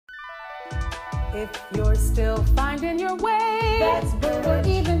If you're still finding your way, that's Bullish. Or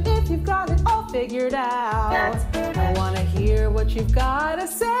even if you've got it all figured out, that's Bullish. I want to hear what you've got to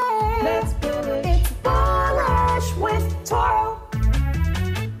say. That's Bullish. It's Bullish with Toro.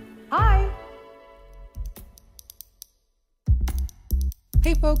 Hi.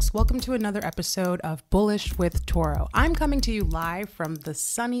 Hey folks, welcome to another episode of Bullish with Toro. I'm coming to you live from the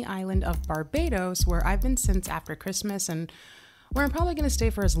sunny island of Barbados, where I've been since after Christmas and where I'm probably going to stay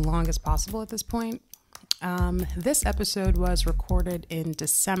for as long as possible at this point. This episode was recorded in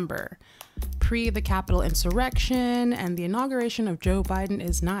December, pre the Capitol insurrection, and the inauguration of Joe Biden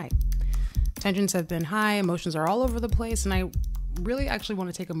is nigh. Tensions have been high, emotions are all over the place, and I really actually want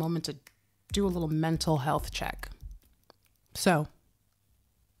to take a moment to do a little mental health check. So,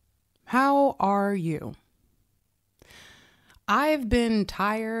 how are you? I've been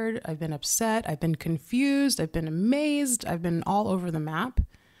tired, I've been upset, I've been confused, I've been amazed, I've been all over the map,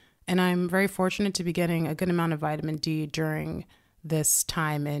 and I'm very fortunate to be getting a good amount of vitamin D during this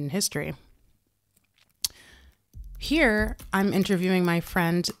time in history. Here, I'm interviewing my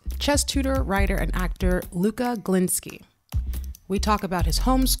friend, chess tutor, writer, and actor Luka Glinsky. We talk about his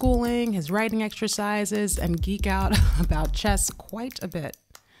homeschooling, his writing exercises, and geek out about chess quite a bit.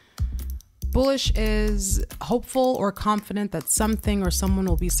 Bullish is hopeful or confident that something or someone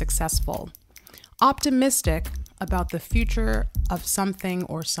will be successful. Optimistic about the future of something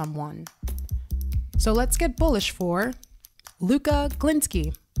or someone. So let's get bullish for Luka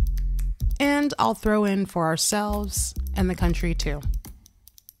Glinsky. And I'll throw in for ourselves and the country too.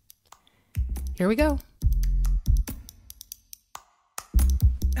 Here we go.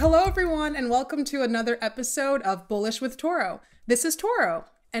 Hello everyone, and welcome to another episode of Bullish with Toro. This is Toro.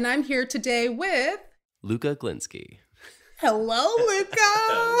 And I'm here today with Luka Glinsky. Hello, Luka.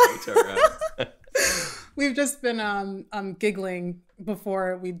 Hello, We've just been giggling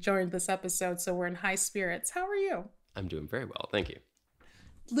before we joined this episode, so we're in high spirits. How are you? I'm doing very well, thank you.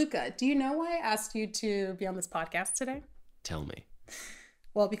 Luka, do you know why I asked you to be on this podcast today? Tell me.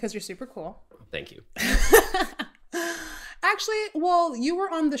 Well, because you're super cool. Thank you. Actually, well, you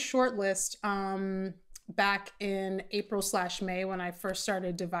were on the short list back in April/May when I first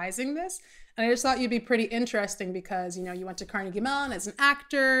started devising this. And I just thought you'd be pretty interesting because, you know, you went to Carnegie Mellon as an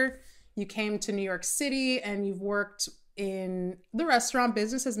actor, you came to New York City, and you've worked in the restaurant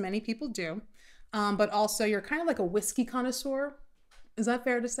business, as many people do. But also you're kind of like a whiskey connoisseur. Is that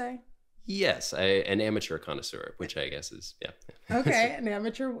fair to say? Yes, an amateur connoisseur, which I guess is, yeah. Okay, an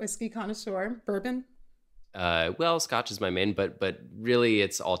amateur whiskey connoisseur. Bourbon? Well, scotch is my main, but really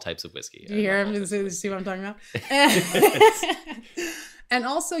it's all types of whiskey. You hear him? See what I'm talking about? And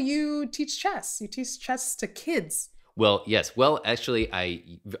also you teach chess. You teach chess to kids. Well, yes. Well, actually,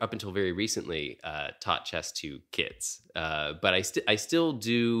 I, up until very recently, taught chess to kids. But I still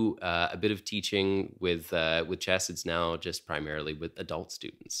do a bit of teaching with chess. It's now just primarily with adult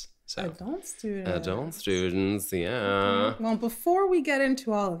students. So, adult students. Adult students, yeah. Okay. Well, before we get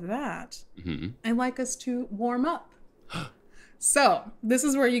into all of that, I'd like us to warm up. So this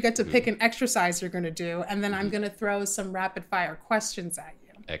is where you get to pick an exercise you're going to do, and then I'm going to throw some rapid fire questions at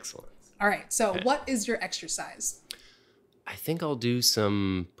you. Excellent. All right. So what is your exercise? I think I'll do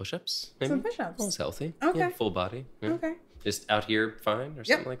some push-ups. Maybe. Some push-ups. It's healthy. Okay. Yeah, full body. Yeah. Okay. Just out here, fine, or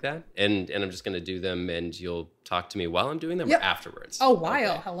something like that. And I'm just going to do them, and you'll talk to me while I'm doing them or afterwards. Oh,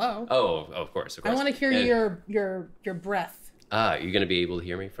 while. Okay. Hello. Oh, of course. I want to hear your breath. You're going to be able to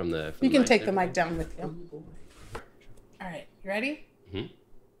hear me from the. You can take the mic down with you. All right. You ready? Mm-hmm.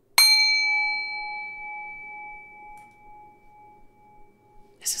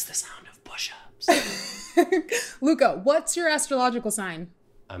 This is the sound of push-ups. Luka, what's your astrological sign?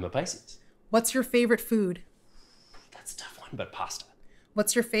 I'm a Pisces. What's your favorite food? That's a tough one, but pasta.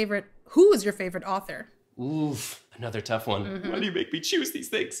 Who is your favorite author? Oof, another tough one. Why do you make me choose these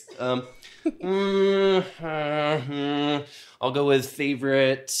things? I'll go with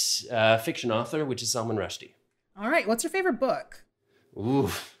favorite fiction author, which is Salman Rushdie. All right, what's your favorite book?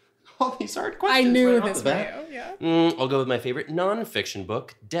 Oof, all these hard questions. I knew right this for you, yeah. I'll go with my favorite nonfiction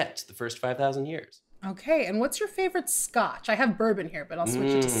book, Debt, The First 5,000 Years. Okay, and what's your favorite scotch? I have bourbon here, but I'll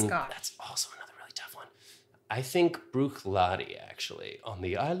switch it to scotch. That's also another really tough one. I think Bruichladdich, actually, on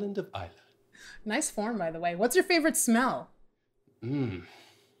the island of Islay. Nice form, by the way. What's your favorite smell? I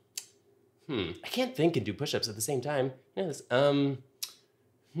can't think and do push-ups at the same time. Yes. The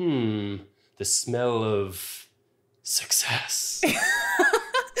smell of success.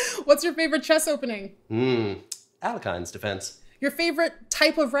 What's your favorite chess opening? Alekine's defense. Your favorite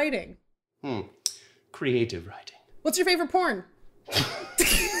type of writing? Creative writing. What's your favorite porn?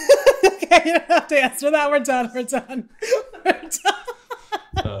 Okay, you don't have to answer that. We're done.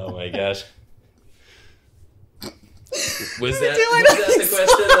 Oh my gosh. Was that the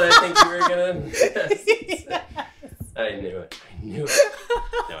question that I think you were gonna? Yes. I knew it.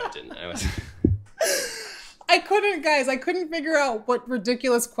 No, I didn't. I couldn't figure out what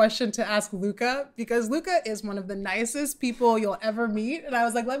ridiculous question to ask Luka, because Luka is one of the nicest people you'll ever meet. And I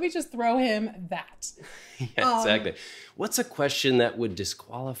was like, let me just throw him that. Yeah, exactly. What's a question that would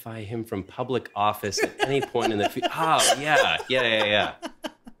disqualify him from public office at any point in the future? Oh, yeah.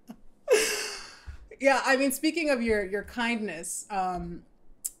 Yeah, I mean, speaking of your kindness,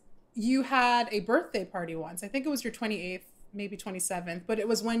 you had a birthday party once. I think it was your 28th, maybe 27th, but it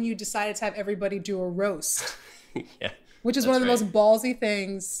was when you decided to have everybody do a roast. Yeah. Which is one of the most ballsy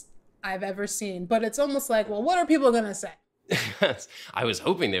things I've ever seen. But it's almost like, well, what are people going to say? I was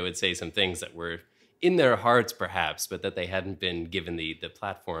hoping they would say some things that were in their hearts, perhaps, but that they hadn't been given the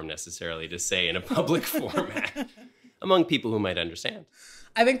platform necessarily to say in a public format among people who might understand.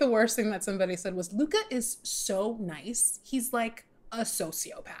 I think the worst thing that somebody said was, Luka is so nice. He's like a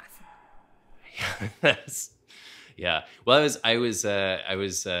sociopath. Yeah. Well, I was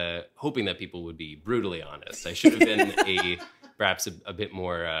hoping that people would be brutally honest. I should have been perhaps a bit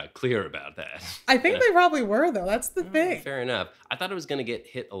more clear about that. I think they probably were, though. That's the thing. Fair enough. I thought I was going to get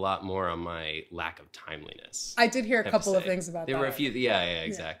hit a lot more on my lack of timeliness. I did hear a couple of things about that. There were a few. Yeah,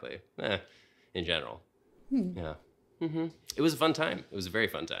 exactly. In general. Yeah. Mm-hmm. It was a fun time. It was a very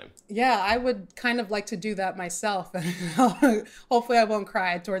fun time. Yeah, I would kind of like to do that myself. Hopefully I won't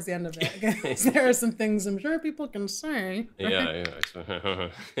cry towards the end of it. There are some things I'm sure people can say. Yeah.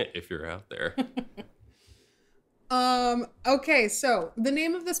 If you're out there. Okay, so the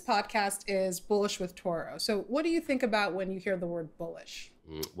name of this podcast is Bullish with Toro. So what do you think about when you hear the word bullish?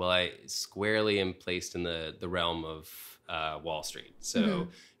 Well, I squarely am placed in the realm of Wall Street. So,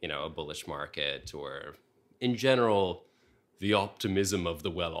 a bullish market, or in general, the optimism of the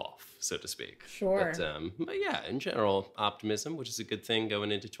well-off, so to speak. Sure. But yeah, in general, optimism, which is a good thing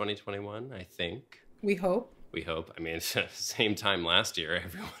going into 2021, I think. We hope. I mean, same time last year,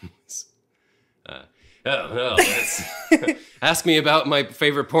 everyone was... ask me about my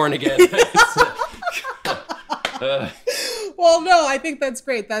favorite porn again. Well, no, I think that's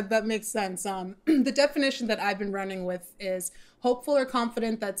great. That makes sense. The definition that I've been running with is hopeful or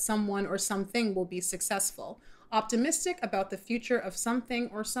confident that someone or something will be successful. Optimistic about the future of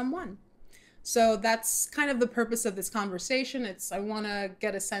something or someone. So that's kind of the purpose of this conversation. I want to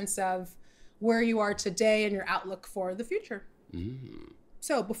get a sense of where you are today and your outlook for the future.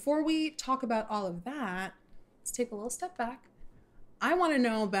 So before we talk about all of that, let's take a little step back. I want to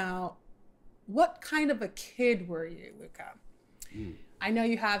know about what kind of a kid were you, Luka? I know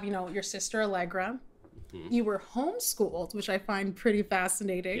you have, your sister Allegra. You were homeschooled, which I find pretty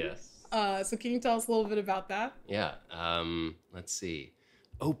fascinating. Yes. So can you tell us a little bit about that? Yeah. Let's see.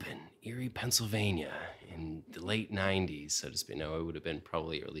 Open, Erie, Pennsylvania in the late 90s, so to speak. No, it would have been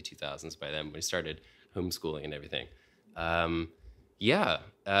probably early 2000s by then when we started homeschooling and everything.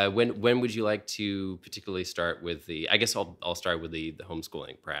 When would you like to particularly start with I guess I'll start with the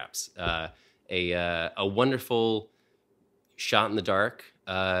homeschooling, perhaps. A wonderful shot in the dark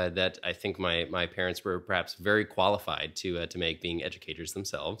that I think my parents were perhaps very qualified to make, being educators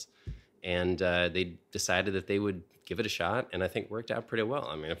themselves, and they decided that they would give it a shot, and I think worked out pretty well.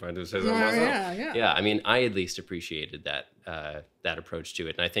 I mean, if I do say so myself. Yeah. I mean, I at least appreciated that approach to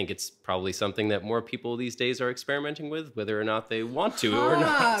it, and I think it's probably something that more people these days are experimenting with, whether or not they want to or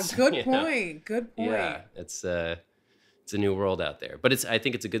not. Good point. Good point. Yeah, it's a new world out there, but I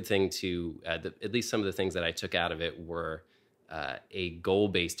think it's a good thing to at least some of the things that I took out of it were a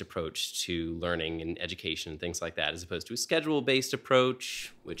goal-based approach to learning and education and things like that, as opposed to a schedule-based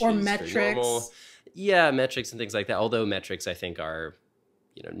approach, which is metrics. very normal. Yeah, metrics and things like that. Although metrics, I think, are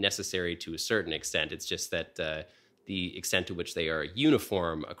necessary to a certain extent. It's just that the extent to which they are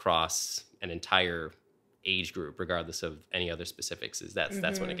uniform across an entire age group, regardless of any other specifics,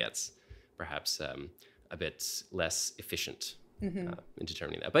 that's when it gets perhaps a bit less efficient in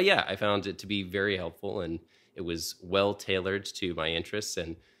determining that. But yeah, I found it to be very helpful, and it was well tailored to my interests,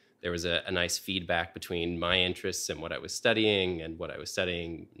 and there was a nice feedback between my interests and what I was studying, and what I was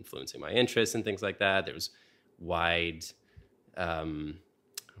studying influencing my interests and things like that. There was wide, how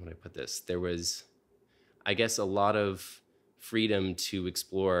would I put this? There was, I guess, a lot of freedom to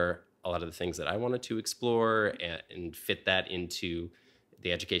explore a lot of the things that I wanted to explore, and fit that into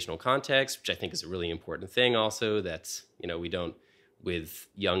the educational context, which I think is a really important thing also, that, we don't, with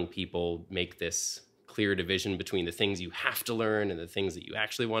young people, make this clear division between the things you have to learn and the things that you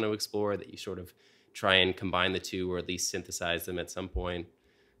actually want to explore, that you sort of try and combine the two, or at least synthesize them at some point,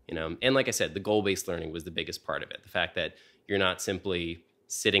 And like I said, the goal-based learning was the biggest part of it. The fact that you're not simply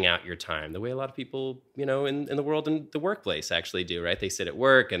sitting out your time the way a lot of people, in the world and the workplace actually do, right? They sit at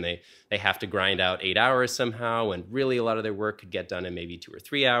work and they have to grind out 8 hours somehow, and really a lot of their work could get done in maybe 2 or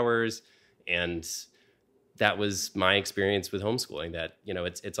 3 hours. And that was my experience with homeschooling, that,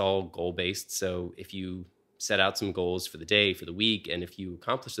 it's all goal-based. So if you set out some goals for the day, for the week, and if you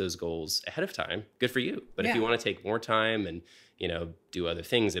accomplish those goals ahead of time, good for you. But if you want to take more time and, do other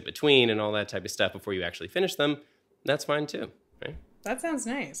things in between and all that type of stuff before you actually finish them, that's fine too, right? That sounds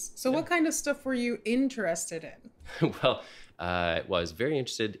nice. So what kind of stuff were you interested in? Well, I was very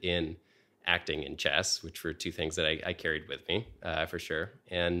interested in acting and chess, which were two things that I carried with me, for sure.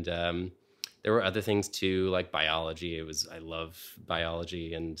 And there were other things too, like biology. I love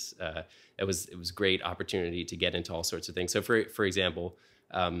biology, and it was great opportunity to get into all sorts of things. So for example,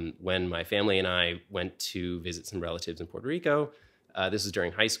 when my family and I went to visit some relatives in Puerto Rico, this was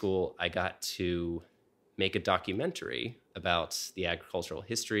during high school, I got to make a documentary about the agricultural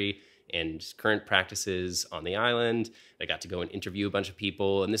history and current practices on the island. I got to go and interview a bunch of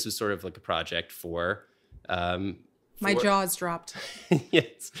people, and this was sort of like a project for my jaws dropped.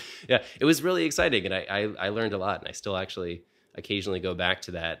 Yes. Yeah. It was really exciting. And I learned a lot. And I still actually occasionally go back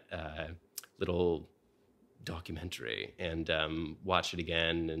to that little documentary and watch it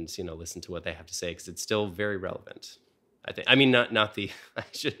again and, listen to what they have to say, because it's still very relevant, I think. I mean, not the, I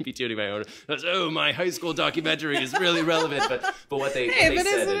shouldn't be tooting my own. Oh, my high school documentary is really relevant. But what they, hey, what they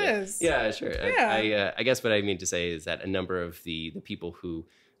said. It is. Yeah, sure. Yeah. I guess what I mean to say is that a number of the people who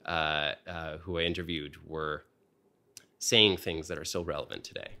I interviewed were saying things that are still relevant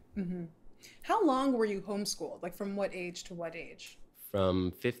today. Mm-hmm. How long were you homeschooled? Like from what age to what age?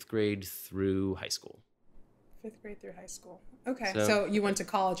 From 5th grade through high school. 5th grade through high school. Okay. So you went to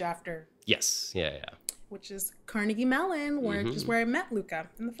college after? Yes. Yeah. Which is Carnegie Mellon, which is where I met Luka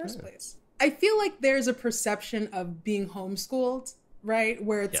in the first place. I feel like there's a perception of being homeschooled, right?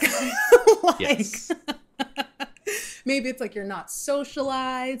 Where it's kind of like... Maybe it's like you're not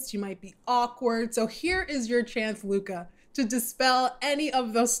socialized, you might be awkward. So here is your chance, Luka, to dispel any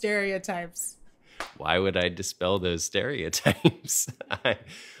of those stereotypes. Why would I dispel those stereotypes?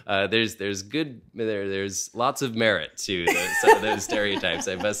 There's lots of merit to some of those stereotypes,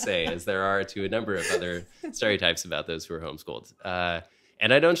 I must say, as there are to a number of other stereotypes about those who are homeschooled.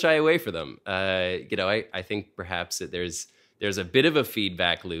 And I don't shy away from them. I think perhaps that there's a bit of a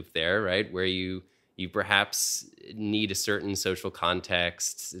feedback loop there, right? Where you perhaps need a certain social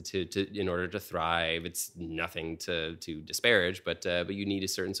context to in order to thrive. It's nothing to disparage, but you need a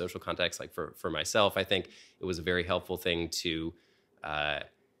certain social context. Like for myself, I think it was a very helpful thing to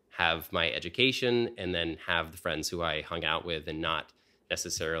have my education and then have the friends who I hung out with, and not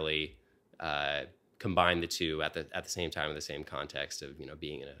necessarily combine the two at the same time in the same context of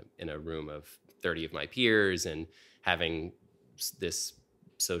being in a room of 30 of my peers and having this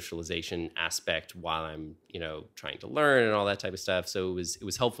socialization aspect while I'm, trying to learn and all that type of stuff. So it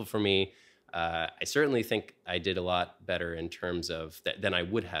was helpful for me. I certainly think I did a lot better in terms of than I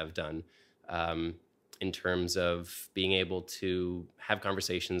would have done, in terms of being able to have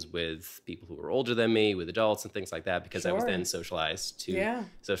conversations with people who were older than me, with adults and things like that, because I was then socialized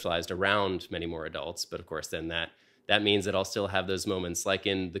around many more adults. But of course, then that means that I'll still have those moments, like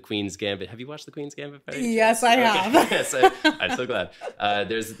in The Queen's Gambit. Have you watched The Queen's Gambit? Yes, I have. Yes, I'm so glad.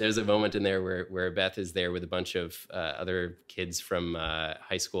 There's a moment in there where Beth is there with a bunch of other kids from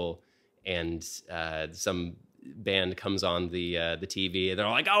high school, and some band comes on the TV, and they're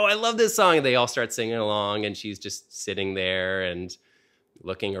all like, "Oh, I love this song!" And they all start singing along, and she's just sitting there and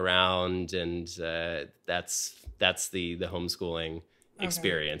looking around, and that's the homeschooling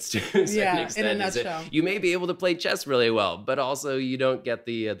experience to a certain extent. In a nutshell. You may be able to play chess really well, but also you don't get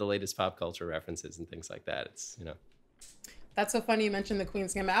the latest pop culture references and things like that. It's That's so funny you mentioned The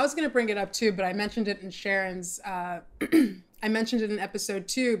Queen's Gambit. I was going to bring it up too, but I mentioned it in Sharon's. I mentioned it in episode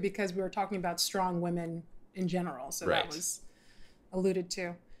 2 because we were talking about strong women in general. So that was alluded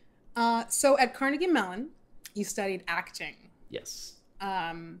to. So at Carnegie Mellon, you studied acting. Yes.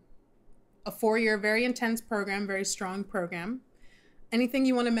 A 4-year, very intense program, very strong program. Anything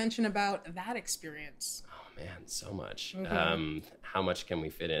you want to mention about that experience? Oh man, so much. How much can we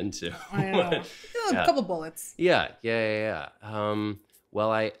fit into? I know. A couple bullets. Yeah.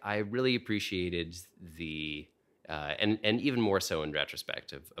 Well, I really appreciated the, and even more so in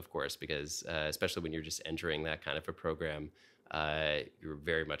retrospect, of course, because especially when you're just entering that kind of a program, you're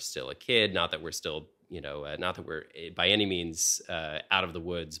very much still a kid. Not that we're still, not that we're by any means out of the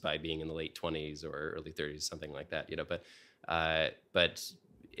woods by being in the late 20s or early 30s, something like that, but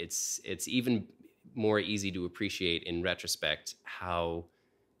it's even more easy to appreciate in retrospect how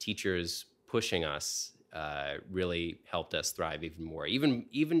teachers pushing us really helped us thrive even more,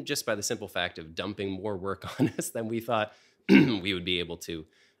 even just by the simple fact of dumping more work on us than we thought we would be able to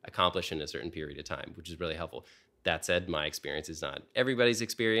accomplish in a certain period of time, which is really helpful. That said, my experience is not everybody's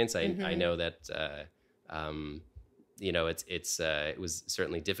experience. I know that it was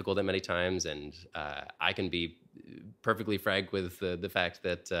certainly difficult at many times, and I can be perfectly frank with the fact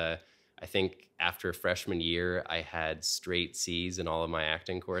that I think after freshman year I had straight C's in all of my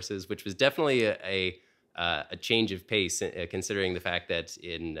acting courses, which was definitely a change of pace, considering the fact that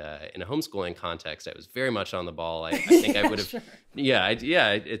in a homeschooling context, I was very much on the ball. I think I would have, sure.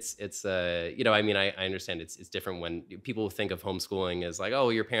 It's I understand it's different when people think of homeschooling as like, oh,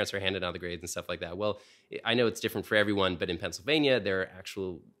 your parents are handing out the grades and stuff like that. Well, I know it's different for everyone, but in Pennsylvania, there are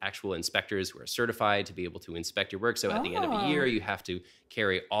actual inspectors who are certified to be able to inspect your work. So at the end of the year, you have to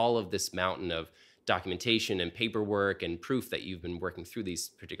carry all of this mountain of documentation and paperwork and proof that you've been working through these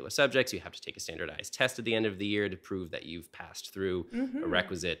particular subjects. You have to take a standardized test at the end of the year to prove that you've passed through a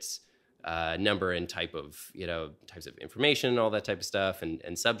requisite number and types of information and all that type of stuff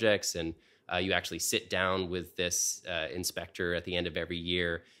and subjects. And you actually sit down with this inspector at the end of every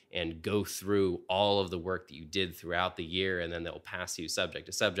year and go through all of the work that you did throughout the year, and then they'll pass you subject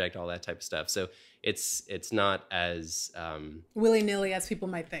to subject, all that type of stuff. So it's not as willy-nilly as people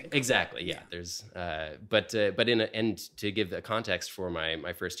might think. Exactly. Yeah. There's but to give the context for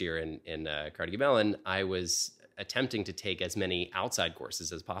my first year in Carnegie Mellon, I was attempting to take as many outside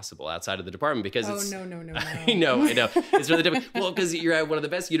courses as possible outside of the department because no. I know it's really difficult. Well, because you're at one of the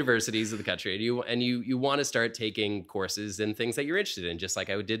best universities of the country, and you want to start taking courses in things that you're interested in, just like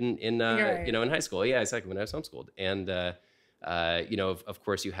I did in high school. Yeah, exactly, when I was homeschooled. And of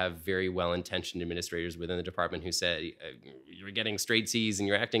course, you have very well-intentioned administrators within the department who say, you're getting straight C's in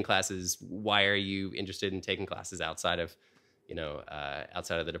your acting classes. Why are you interested in taking classes outside of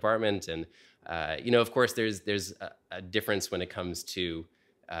the department? And of course, there's a difference when it comes to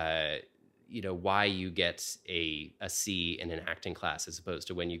why you get a C in an acting class as opposed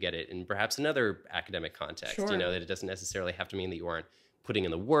to when you get it in perhaps another academic context. Sure. That it doesn't necessarily have to mean that you aren't putting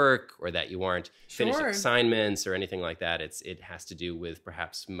in the work or that you aren't finished assignments or anything like that. It has to do with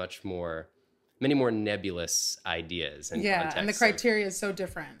perhaps many more nebulous ideas and contexts. And the criteria is so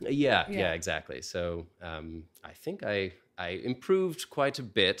different. Yeah, exactly. So I think I improved quite a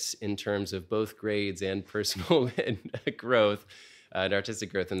bit in terms of both grades and personal growth and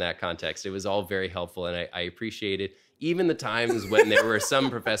artistic growth in that context. It was all very helpful, and I appreciated even the times when there were some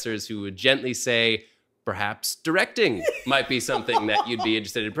professors who would gently say, perhaps directing might be something that you'd be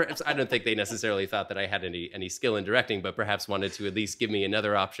interested in. Perhaps I don't think they necessarily thought that I had any skill in directing, but perhaps wanted to at least give me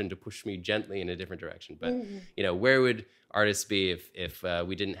another option to push me gently in a different direction. But where would artists be if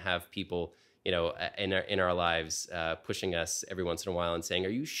we didn't have people in our lives pushing us every once in a while and saying, are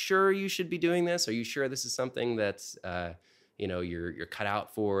you sure you should be doing this? Are you sure this is something that's you're cut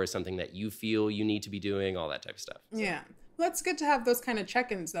out for, something that you feel you need to be doing, all that type of stuff. So. Yeah. Well, it's good to have those kind of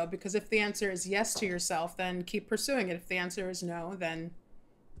check-ins, though, because if the answer is yes to yourself, then keep pursuing it. If the answer is no, then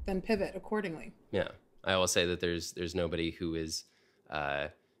pivot accordingly. Yeah. I always say that there's nobody who is,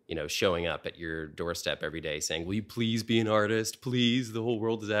 showing up at your doorstep every day saying, will you please be an artist? Please. The whole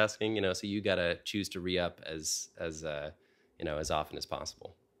world is asking, so you got to choose to re-up as often as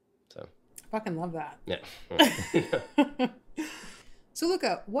possible. So. Fucking love that. Yeah. So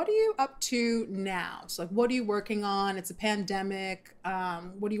Luka, what are you up to now? So what are you working on? It's a pandemic.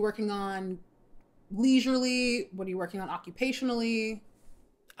 What are you working on leisurely? What are you working on occupationally?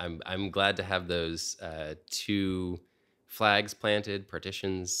 I'm glad to have those two flags planted,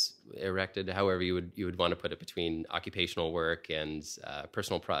 partitions erected, however you would want to put it, between occupational work and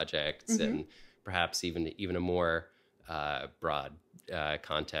personal projects, and perhaps even a more broad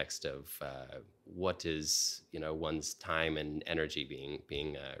context of what is one's time and energy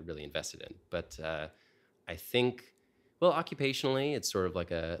being really invested in. But I think, well, occupationally, it's sort of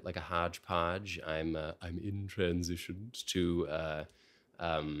like a hodgepodge. I'm in transition to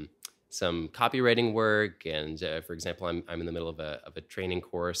some copywriting work, and for example, I'm in the middle of a training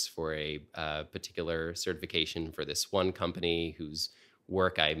course for a particular certification for this one company whose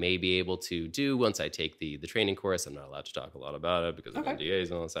work I may be able to do once I take the training course. I'm not allowed to talk a lot about it because of NDAs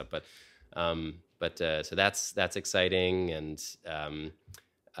and all that stuff, but so that's exciting. And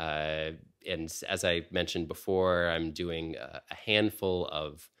as I mentioned before, I'm doing a handful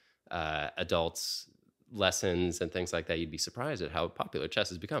of adults lessons and things like that. You'd be surprised at how popular chess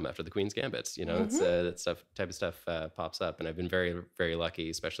has become after the Queen's Gambits. It's that type of stuff pops up, and I've been very, very lucky,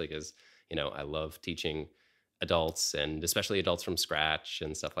 especially because I love teaching adults, and especially adults from scratch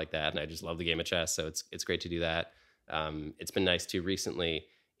and stuff like that. And I just love the game of chess, so it's great to do that. It's been nice to recently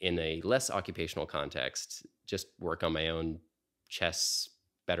in a less occupational context, just work on my own chess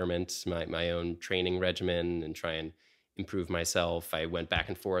betterment, my own training regimen, and try and improve myself. I went back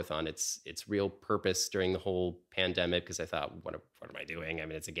and forth on its real purpose during the whole pandemic, because I thought, what am I doing? I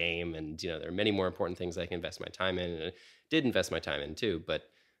mean, it's a game, and there are many more important things I can invest my time in, and I did invest my time in too. But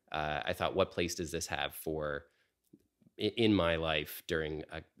I thought, what place does this have in my life during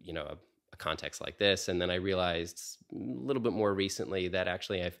a context like this? And then I realized a little bit more recently that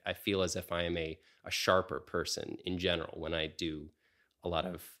actually I feel as if I am a sharper person in general when I do a lot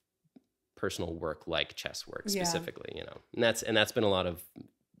of personal work like chess work specifically, and that's been a lot of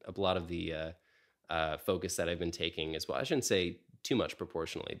the focus that I've been taking as well. I shouldn't say too much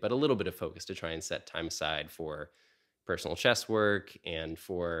proportionally, but a little bit of focus to try and set time aside for personal chess work and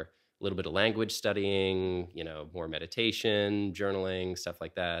for a little bit of language studying, more meditation, journaling, stuff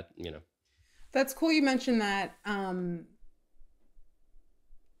like that, That's cool you mentioned that.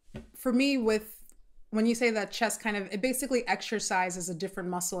 For me, when you say that chess it basically exercises a different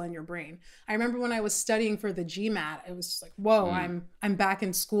muscle in your brain. I remember when I was studying for the GMAT, it was just like, whoa, I'm back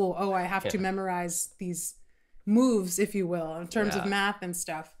in school. Oh, I have to memorize these moves, if you will, in terms of math and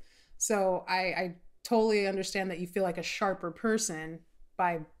stuff. So I totally understand that you feel like a sharper person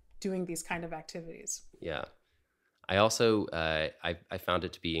by doing these kind of activities. Yeah. I also, I found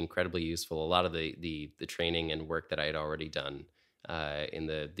it to be incredibly useful. A lot of the training and work that I had already done in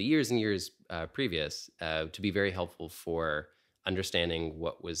the years and years previous to be very helpful for understanding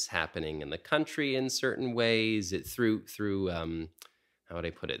what was happening in the country in certain ways. Through how would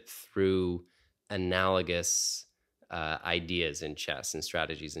I put it? Through analogous ideas in chess and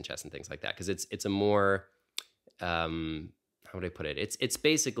strategies in chess and things like that. Because it's a more how would I put it? It's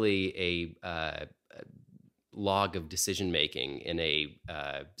basically a log of decision making in a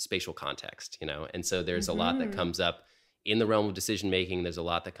spatial context, and so there's a lot that comes up in the realm of decision making. There's a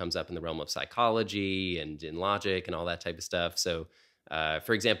lot that comes up in the realm of psychology and in logic and all that type of stuff. So,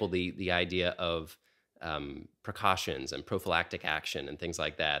 for example, the idea of precautions and prophylactic action and things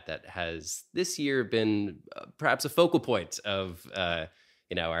like that has this year been perhaps a focal point of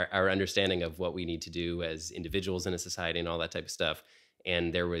our understanding of what we need to do as individuals in a society and all that type of stuff.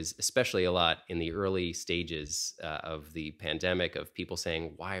 And there was especially a lot in the early stages of the pandemic of people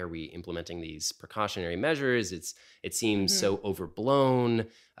saying, why are we implementing these precautionary measures? It seems so overblown.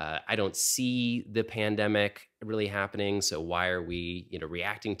 I don't see the pandemic really happening. So why are we,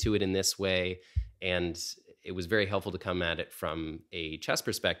 reacting to it in this way? And it was very helpful to come at it from a chess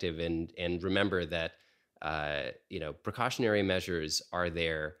perspective and remember that, precautionary measures are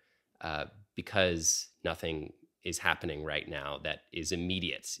there because nothing is happening right now that is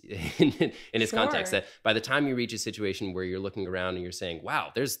immediate in its context. That by the time you reach a situation where you're looking around and you're saying,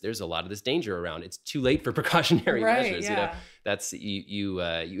 wow, there's a lot of this danger around, it's too late for precautionary measures. Yeah. That's you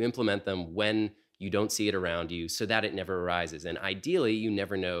implement them when you don't see it around you so that it never arises. And ideally you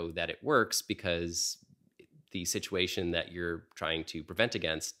never know that it works because the situation that you're trying to prevent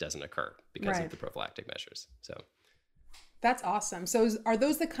against doesn't occur because of the prophylactic measures. So that's awesome. So are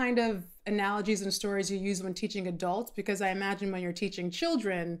those the kind of analogies and stories you use when teaching adults? Because I imagine when you're teaching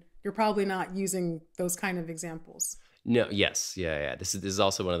children, you're probably not using those kind of examples. No. Yes. Yeah. This is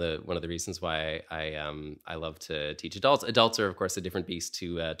also one of the reasons why I love to teach adults. Adults are, of course, a different beast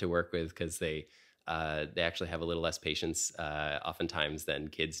to work with because they actually have a little less patience oftentimes than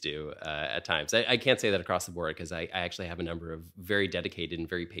kids do at times. I can't say that across the board because I actually have a number of very dedicated and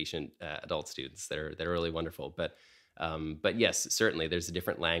very patient adult students that are really wonderful. But yes, certainly there's a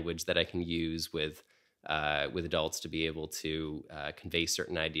different language that I can use with adults to be able to convey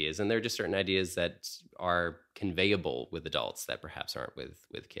certain ideas. And there are just certain ideas that are conveyable with adults that perhaps aren't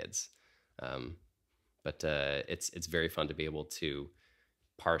with kids. But it's very fun to be able to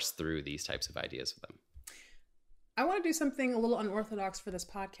parse through these types of ideas with them. I want to do something a little unorthodox for this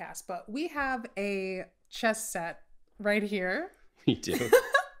podcast, but we have a chess set right here. We do.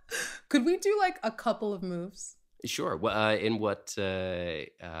 Could we do like a couple of moves? Sure. Well, in what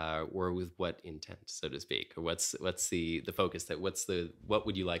or with what intent, so to speak, or what's the focus? What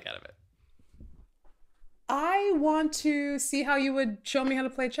would you like out of it? I want to see how you would show me how to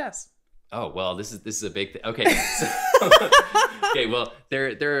play chess. Oh well, this is a big thing. Okay. Okay. Well,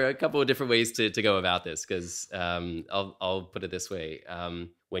 there are a couple of different ways to go about this because I'll put it this way: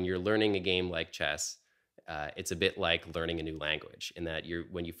 when you're learning a game like chess. It's a bit like learning a new language in that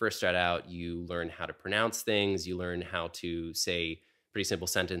when you first start out, you learn how to pronounce things. You learn how to say pretty simple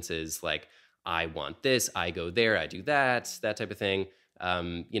sentences like, I want this, I go there, I do that type of thing.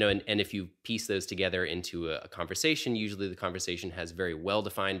 And if you piece those together into a conversation, usually the conversation has very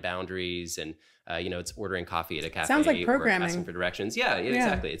well-defined boundaries, and it's ordering coffee at a cafe. Sounds like or programming. asking for directions. Yeah,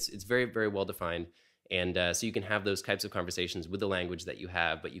 exactly. It's very, very well-defined. And so you can have those types of conversations with the language that you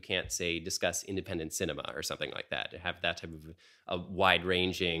have, but you can't say discuss independent cinema or something like that. To have that type of a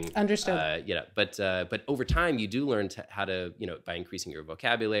wide-ranging. Understood. But over time you do learn how to, by increasing your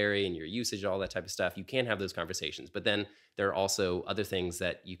vocabulary and your usage, all that type of stuff, you can have those conversations. But then there are also other things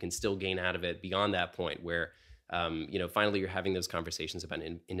that you can still gain out of it beyond that point, where finally you're having those conversations about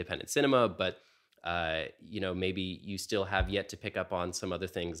independent cinema, but maybe you still have yet to pick up on some other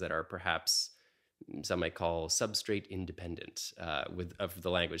things that are perhaps some might call substrate independent of the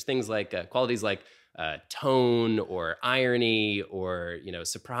language. Things like qualities like tone or irony or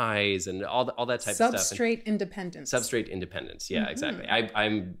surprise and all that type of stuff. Substrate independence. Substrate independence. Yeah, exactly.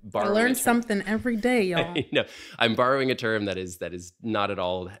 I'm borrowing. I learn something every day, y'all. I'm borrowing a term that is not at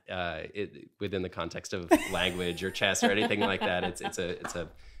all within the context of language or chess or anything like that. It's a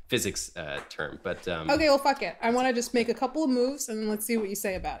physics term, but okay, well, fuck it. I want to just make a couple of moves and let's see what you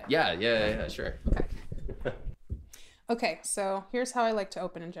say about it. Yeah, sure. Okay, so here's how I like to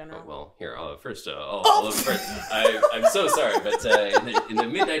open in general. Well, here, first, I'm so sorry, but in the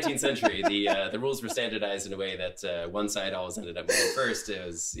mid 19th century, the rules were standardized in a way that one side always ended up moving first. It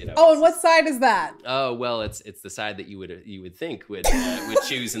was, Oh, and what side is that? Oh, well, it's the side that you would think would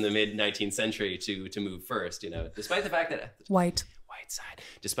choose in the mid 19th century to move first. Despite the fact that white side,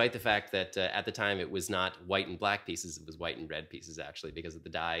 despite the fact that at the time it was not white and black pieces, it was white and red pieces, actually, because of the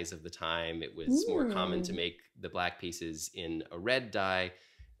dyes of the time. It was more common to make the black pieces in a red dye.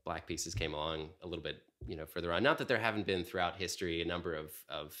 Black pieces came along a little bit further on. Not that there haven't been throughout history a number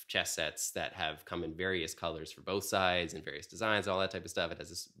of chess sets that have come in various colors for both sides and various designs, all that type of stuff. It has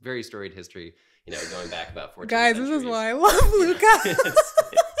this very storied history, going back about 14 Guys, centuries. this is why I love Luka.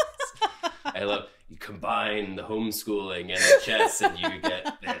 I love, you combine the homeschooling and the chess and you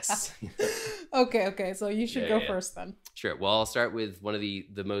get this. Okay, so you should go first then. Sure. Well, I'll start with one of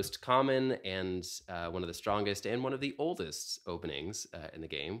the most common and one of the strongest and one of the oldest openings in the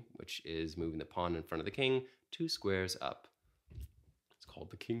game, which is moving the pawn in front of the king 2 squares up. It's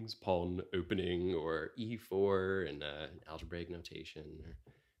called the king's pawn opening, or E4 in algebraic notation, or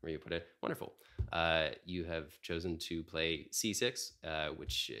where you put it. Wonderful. You have chosen to play C6,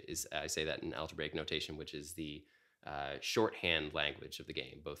 which is, I say that in algebraic notation, which is the shorthand language of the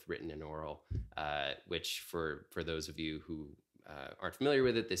game, both written and oral, which for those of you who aren't familiar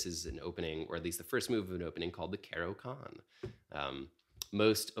with it, this is an opening, or at least the first move of an opening, called the Karo Khan.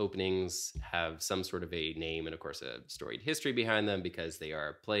 Most openings have some sort of a name and, of course, a storied history behind them, because they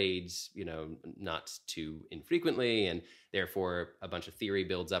are played, not too infrequently, and therefore a bunch of theory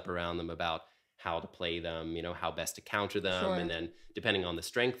builds up around them about how to play them, how best to counter them. Sure. And then depending on the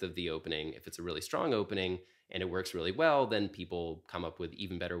strength of the opening, if it's a really strong opening and it works really well, then people come up with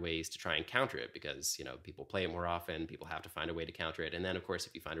even better ways to try and counter it, because, people play it more often, people have to find a way to counter it. And then, of course,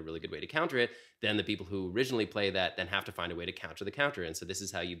 if you find a really good way to counter it, then the people who originally play that then have to find a way to counter the counter. And so this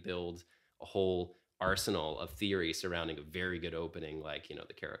is how you build a whole arsenal of theory surrounding a very good opening, like,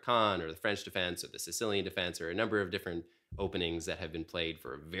 the Karo Khan or the French defense or the Sicilian defense, or a number of different openings that have been played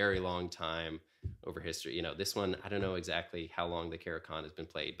for a very long time over history. This one, I don't know exactly how long the Karo Khan has been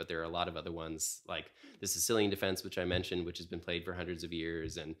played, but there are a lot of other ones, like the Sicilian defense, which I mentioned, which has been played for hundreds of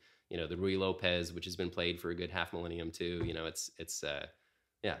years, and the Ruy Lopez, which has been played for a good half millennium too. It's a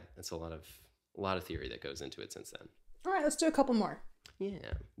lot of theory that goes into it since then. All right, let's do a couple more.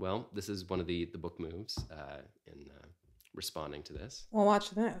 Yeah, well, this is one of the book moves in responding to this. Well,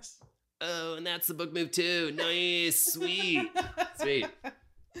 watch this. Oh, and that's the book move too. Nice, sweet.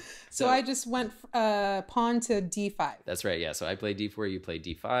 So I just went pawn to d5. That's right, yeah. So I played d4, you played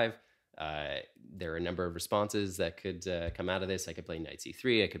d5. There are a number of responses that could come out of this. I could play knight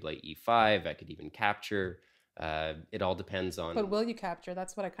c3, I could play e5, I could even capture. It all depends on... But will you capture?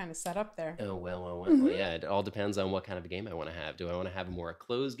 That's what I kind of set up there. Oh, well, yeah. It all depends on what kind of a game I want to have. Do I want to have a more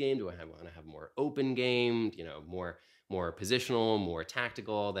closed game? Do I want to have a more open game? More positional, more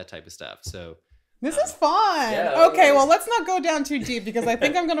tactical, that type of stuff. So... This is fun. Yeah, okay, well, let's not go down too deep, because I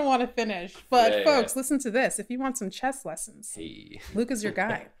think I'm going to want to finish. But folks, listen to this. If you want some chess lessons, Luka's your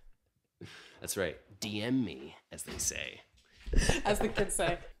guy. That's right. DM me, as they say. As the kids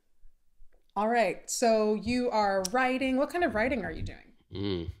say. All right. So you are writing. What kind of writing are you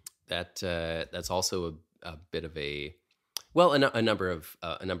doing? That's also a bit of a, well, a number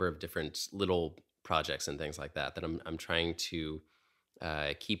of different little projects and things like that I'm trying to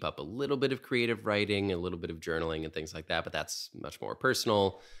keep up a little bit of creative writing, a little bit of journaling and things like that, but that's much more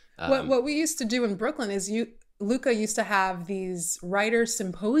personal. What we used to do in Brooklyn is Luka used to have these writer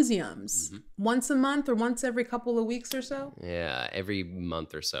symposiums once a month or once every couple of weeks or so. Yeah, every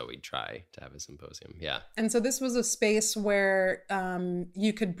month or so we'd try to have a symposium. Yeah. And so this was a space where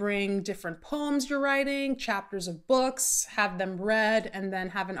you could bring different poems you're writing, chapters of books, have them read, and then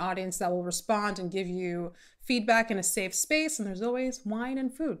have an audience that will respond and give you feedback in a safe space. And there's always wine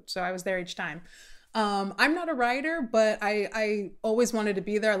and food. So I was there each time. I'm not a writer, but I always wanted to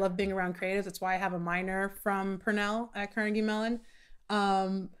be there. I love being around creatives. That's why I have a minor from Purnell at Carnegie Mellon.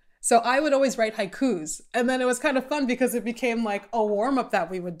 So I would always write haikus. And then it was kind of fun because it became like a warm-up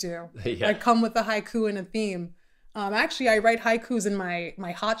that we would do. Yeah. Like come with a haiku and a theme. Actually, I write haikus in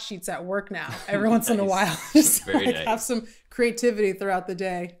my hot sheets at work now, every once in a while. Just Very like nice. have some creativity throughout the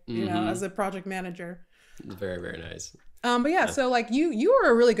day, you know, as a project manager. Very, very nice. But yeah, so like you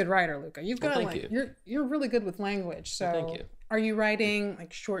are a really good writer, Luka. You've got thank you. You're really good with language. So thank you. Are you writing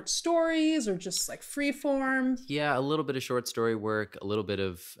like short stories or just like free form? Yeah, a little bit of short story work, a little bit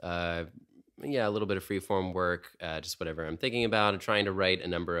of free form work, just whatever I'm thinking about. I'm trying to write a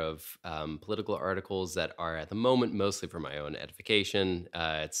number of political articles that are at the moment mostly for my own edification.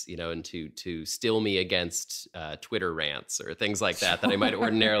 It's, you know, and to still me against Twitter rants or things like that I might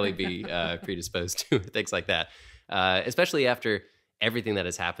ordinarily be predisposed to, things like that. Especially after everything that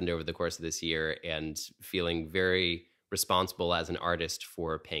has happened over the course of this year, and feeling very responsible as an artist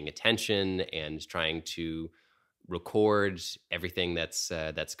for paying attention and trying to record everything that's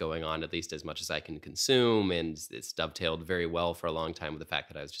going on, at least as much as I can consume. And it's dovetailed very well for a long time with the fact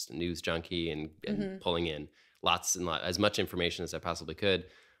that I was just a news junkie and pulling in as much information as I possibly could.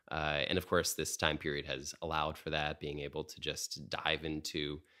 And of course, this time period has allowed for that, being able to just dive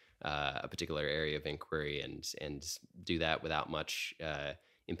into a particular area of inquiry and do that without much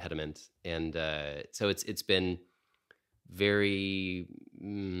impediment. And so it's been very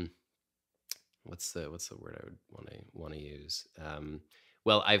what's the word I would want to use?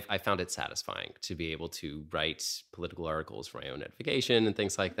 Well, I found it satisfying to be able to write political articles for my own edification and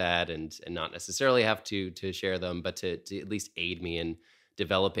things like that, and not necessarily have to share them, but to at least aid me in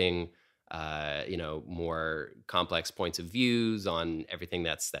developing more complex points of views on everything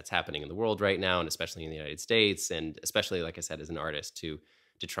that's happening in the world right now, and especially in the United States, and especially, like I said, as an artist, to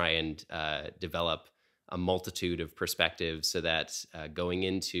try and develop a multitude of perspectives, so that going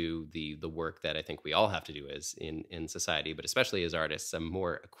into the work that I think we all have to do as in society, but especially as artists, I'm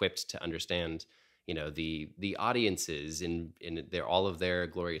more equipped to understand, you know, the audiences in all of their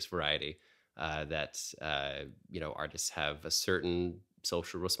glorious variety, that artists have a certain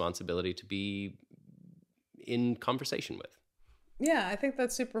social responsibility to be in conversation with. Yeah, I think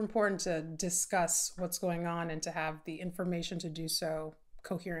that's super important to discuss what's going on and to have the information to do so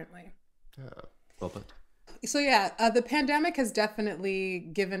coherently. Well put. So yeah, the pandemic has definitely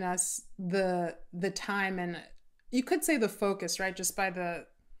given us the time, and you could say the focus, right? Just by the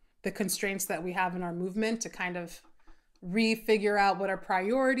constraints that we have in our movement, to kind of refigure out what our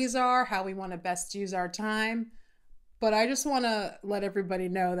priorities are, how we want to best use our time. But I just want to let everybody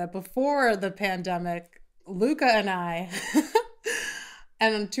know that before the pandemic, Luka and I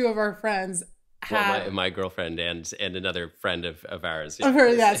and two of our friends had... my girlfriend and another friend of ours. Of her,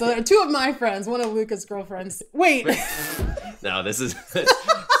 yeah. So two of my friends, one of Luka's girlfriends. Wait. No, this is...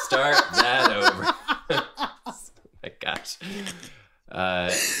 Start that over. Oh my gosh.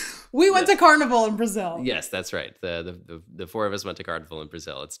 We went to Carnival in Brazil. Yes, that's right. The four of us went to Carnival in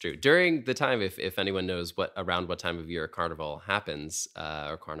Brazil. It's true. During the time, if anyone knows around what time of year Carnival happens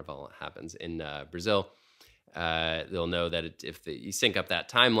in Brazil, they'll know that if you sync up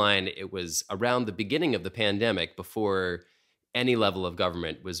that timeline, it was around the beginning of the pandemic, before any level of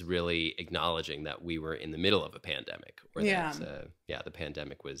government was really acknowledging that we were in the middle of a pandemic, or that the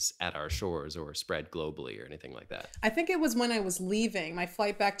pandemic was at our shores or spread globally or anything like that. I think it was when I was leaving my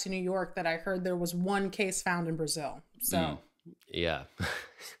flight back to New York that I heard there was one case found in Brazil. So yeah.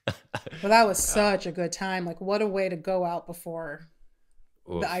 But that was such a good time. Like, what a way to go out before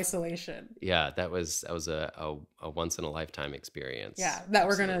the isolation. Yeah, that was a once in a lifetime experience. Yeah, that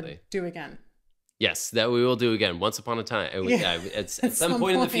we're gonna do again. Yes, that we will do again. Once upon a time. Yeah, at some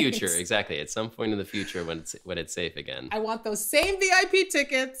point in the future. Exactly. At some point in the future when it's safe again. I want those same VIP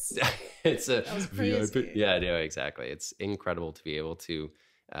tickets. It's a that was crazy. VIP. Yeah, no, exactly. It's incredible to be able to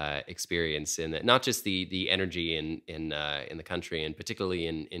experience not just the energy in the country, and particularly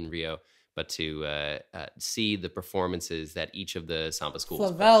in Rio, but to see the performances that each of the samba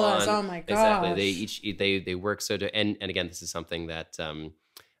schools Favelas, oh my gosh. Exactly. They work so and again, this is something that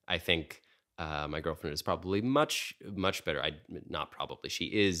I think my girlfriend is probably much better. She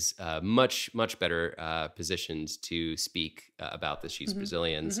is much better positioned to speak about this. She's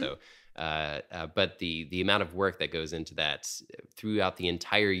Brazilian, so But the amount of work that goes into that throughout the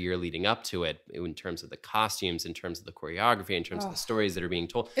entire year leading up to it, in terms of the costumes, in terms of the choreography, in terms of the stories that are being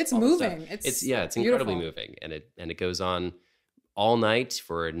told, it's moving. It's incredibly moving, and it goes on all night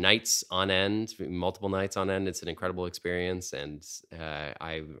for nights on end, multiple nights on end. It's an incredible experience, and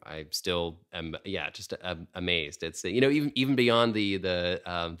I still am just amazed. It's even beyond the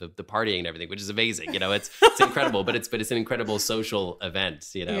partying and everything, which is amazing. It's incredible, but it's an incredible social event.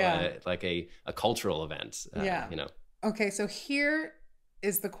 Like a cultural event. Okay, so here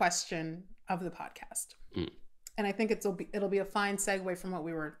is the question of the podcast, and I think it'll be a fine segue from what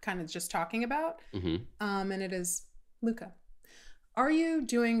we were kind of just talking about. And it is, Luka, are you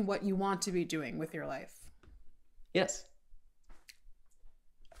doing what you want to be doing with your life? Yes.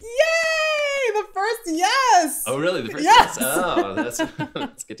 Yay! The first yes! Oh, really? The first yes! Oh,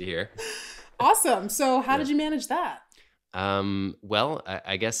 that's good to hear. Awesome. So how did you manage that? Well,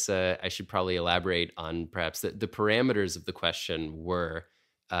 I guess I should probably elaborate on perhaps the parameters of the question were,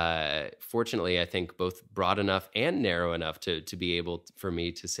 fortunately, I think both broad enough and narrow enough to be able for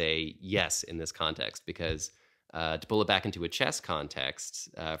me to say yes in this context, because to pull it back into a chess context,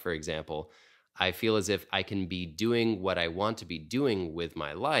 for example, I feel as if I can be doing what I want to be doing with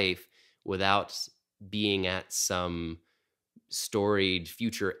my life without being at some storied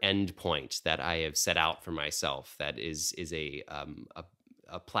future endpoint that I have set out for myself. That is a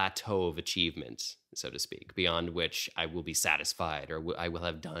plateau of achievement, so to speak, beyond which I will be satisfied, or I will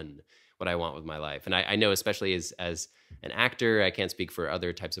have done what I want with my life. And I know, especially as an actor, I can't speak for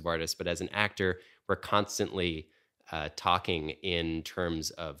other types of artists, but as an actor, we're constantly talking in terms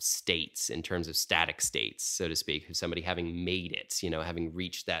of states, in terms of static states, so to speak, of somebody having made it, having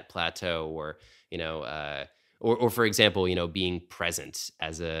reached that plateau, or, or for example, being present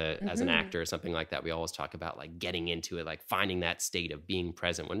as an actor or something like that. We always talk about like getting into it, like finding that state of being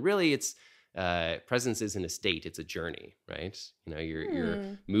present, when really it's presence isn't a state, it's a journey, right?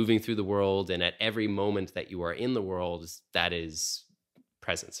 You're moving through the world, and at every moment that you are in the world, that is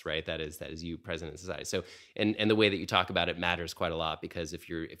presence, right? That is you present in society. So, and the way that you talk about it matters quite a lot, because if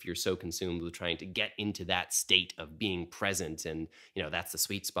you're so consumed with trying to get into that state of being present, and that's the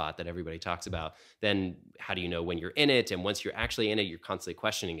sweet spot that everybody talks about, then how do you know when you're in it? And once you're actually in it, you're constantly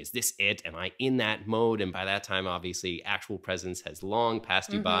questioning, is this it? Am I in that mode? And by that time, obviously, actual presence has long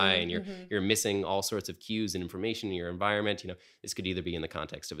passed you by, and you're missing all sorts of cues and information in your environment. This could either be in the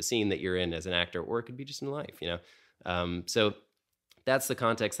context of a scene that you're in as an actor, or it could be just in life. So that's the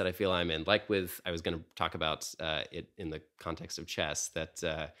context that I feel I'm in. Like I was going to talk about it in the context of chess,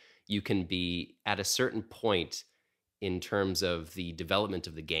 that you can be at a certain point in terms of the development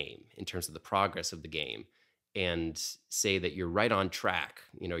of the game, in terms of the progress of the game, and say that you're right on track,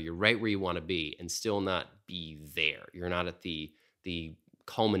 you're right where you want to be, and still not be there. You're not at the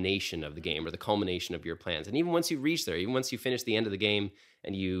culmination of the game, or the culmination of your plans. And even once you reach there, even once you finish the end of the game,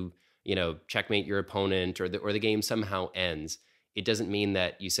 and you checkmate your opponent, or the game somehow ends, it doesn't mean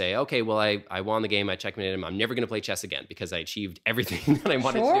that you say, okay, well, I won the game, I checkmated him, I'm never going to play chess again because I achieved everything that I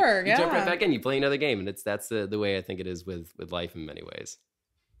wanted to do. You jump right back in, you play another game, and that's the way I think it is with life in many ways.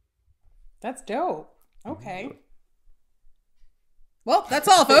 That's dope. Okay. Well, that's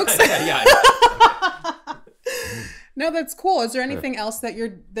all, folks. No, that's cool. Is there anything else that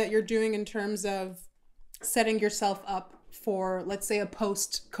you're doing in terms of setting yourself up for, let's say, a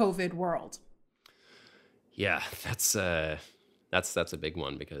post-COVID world? Yeah, that's a big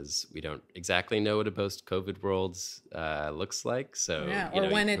one, because we don't exactly know what a post-COVID world looks like. So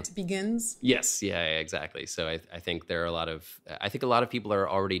when it begins. Yes, exactly. So I think there are a lot of people are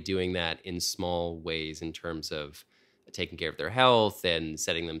already doing that in small ways, in terms of taking care of their health and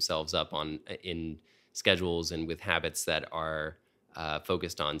setting themselves up in schedules and with habits that are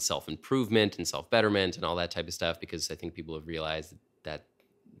focused on self-improvement and self-betterment and all that type of stuff, because I think people have realized that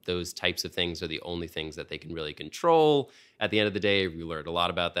those types of things are the only things that they can really control. At the end of the day, we learned a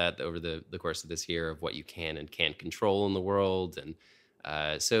lot about that over the course of this year, of what you can and can't control in the world.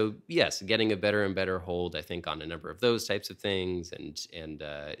 And so, yes, getting a better and better hold, I think, on a number of those types of things, and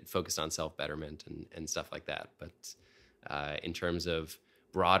focused on self-betterment and stuff like that. But in terms of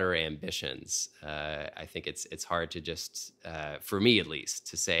broader ambitions, I think it's hard to just, for me at least,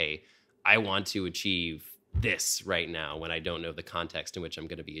 to say, I want to achieve this right now, when I don't know the context in which I'm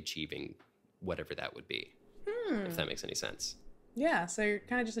going to be achieving whatever that would be, if that makes any sense. Yeah, so you're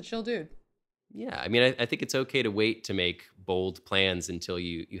kind of just a chill dude. Yeah, I mean, I think it's okay to wait to make bold plans until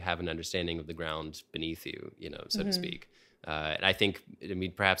you have an understanding of the ground beneath you, so to speak. And I think,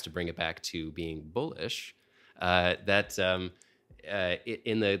 perhaps to bring it back to being bullish, that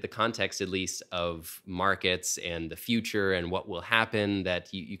in the context, at least, of markets and the future and what will happen,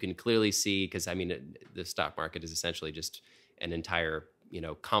 that you can clearly see, because I mean, the stock market is essentially just an entire,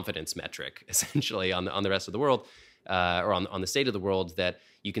 confidence metric, essentially on the rest of the world, or on the state of the world, that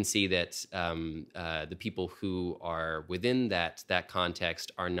you can see that the people who are within that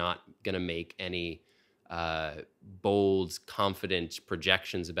context are not going to make any bold, confident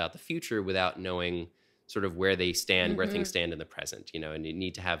projections about the future without knowing sort of where they stand, where things stand in the present, and you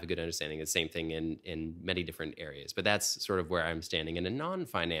need to have a good understanding of the same thing in many different areas. But that's sort of where I'm standing in a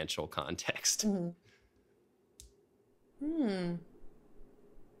non-financial context.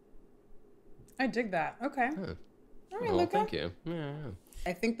 I dig that. Okay. Huh. All right, Well, Luka. thank you. Yeah.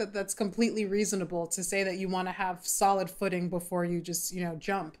 I think that that's completely reasonable to say that you want to have solid footing before you just,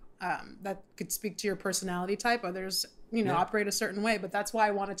 jump. That could speak to your personality type. Others, operate a certain way, but that's why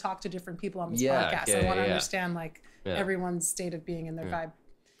I want to talk to different people on this podcast. I want to understand everyone's state of being and their vibe.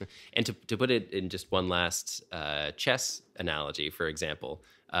 And to put it in just one last chess analogy, for example,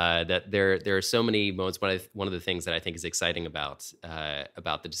 that there are so many moments. One of the things that I think is exciting about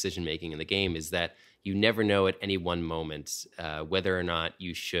the decision making in the game is that you never know at any one moment whether or not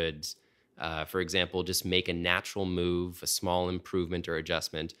you should, for example, just make a natural move, a small improvement or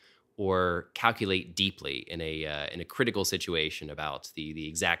adjustment, or calculate deeply in a critical situation about the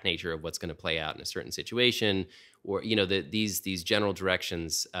exact nature of what's going to play out in a certain situation, or these general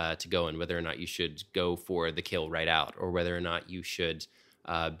directions to go in, whether or not you should go for the kill right out, or whether or not you should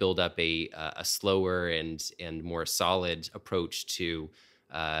build up a slower and more solid approach to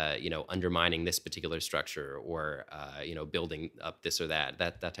undermining this particular structure, or building up this or that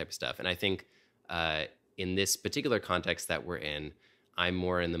type of stuff. And I think in this particular context that we're in, I'm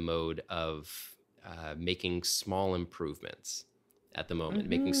more in the mode of making small improvements at the moment,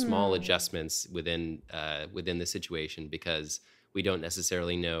 making small adjustments within the situation, because we don't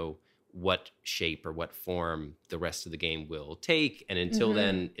necessarily know what shape or what form the rest of the game will take. And until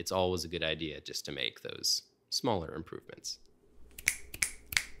then, it's always a good idea just to make those smaller improvements.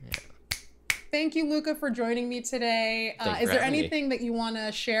 Yeah. Thank you, Luka, for joining me today. Is there anything that you want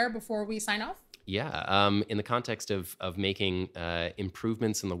to share before we sign off? Yeah. In the context of making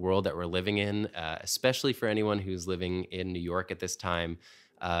improvements in the world that we're living in, especially for anyone who's living in New York at this time,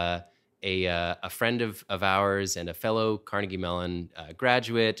 a friend of ours and a fellow Carnegie Mellon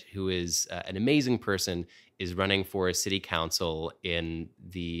graduate who is an amazing person is running for city council in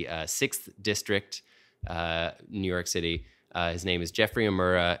the 6th District, New York City. His name is Jeffrey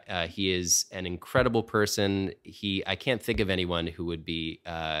Omura. He is an incredible person. I can't think of anyone who would be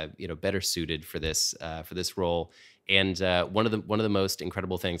better suited for this role. And one of the most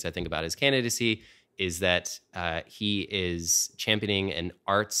incredible things I think about his candidacy is that he is championing an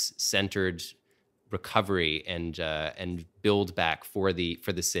arts-centered recovery and build back for the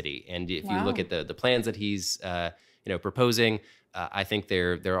city. And if you look at the plans that he's proposing, I think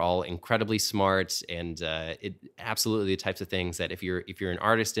they're all incredibly smart, and absolutely the types of things that if you're an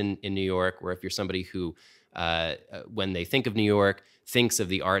artist in New York, or if you're somebody who when they think of New York, thinks of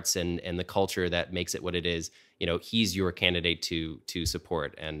the arts and the culture that makes it what it is, he's your candidate to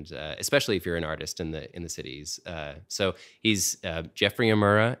support, and especially if you're an artist in the cities. So he's Jeffrey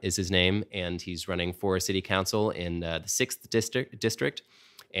Omura is his name, and he's running for city council in the 6th district,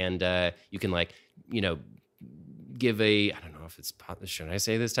 and you can give I don't know if it's, should I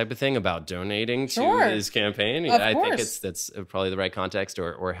say this type of thing about donating to his campaign? I think that's probably the right context,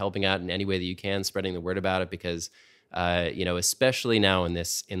 or helping out in any way that you can, spreading the word about it, because especially now in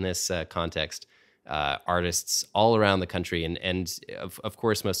this context, artists all around the country, and of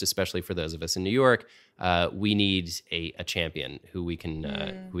course, most especially for those of us in New York, we need a champion who we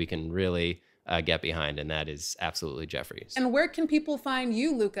can really get behind, and that is absolutely Jeffrey's. And where can people find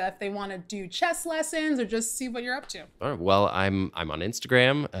you, Luka, if they want to do chess lessons or just see what you're up to? Well, I'm on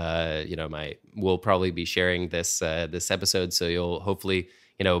Instagram. We'll probably be sharing this episode, so you'll hopefully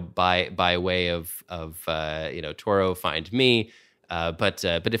by way of Toro find me. But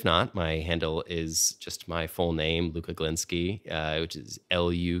if not, my handle is just my full name, Luka Glinsky, which is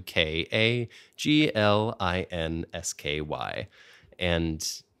LukaGlinsky,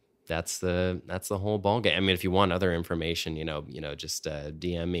 and that's the whole ball game. I mean, if you want other information, just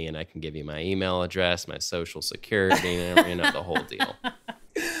DM me, and I can give you my email address, my social security, the whole deal.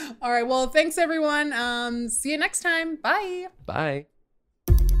 All right. Well, thanks everyone. See you next time. Bye. Bye.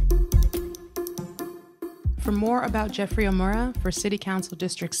 For more about Jeffrey Omura for City Council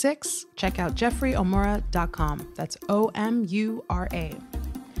District 6, check out jeffreyomura.com. That's OMURA.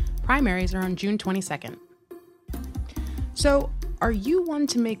 Primaries are on June 22nd. So, are you one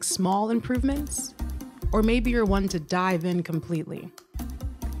to make small improvements? or maybe you're one to dive in completely.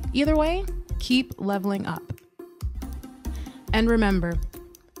 Either way, keep leveling up. And remember,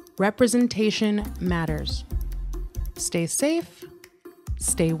 representation matters. Stay safe,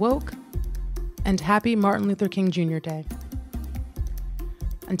 stay woke, and happy Martin Luther King Jr. Day.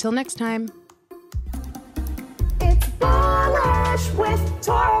 Until next time. It's Bullish with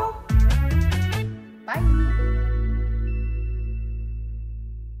Toro.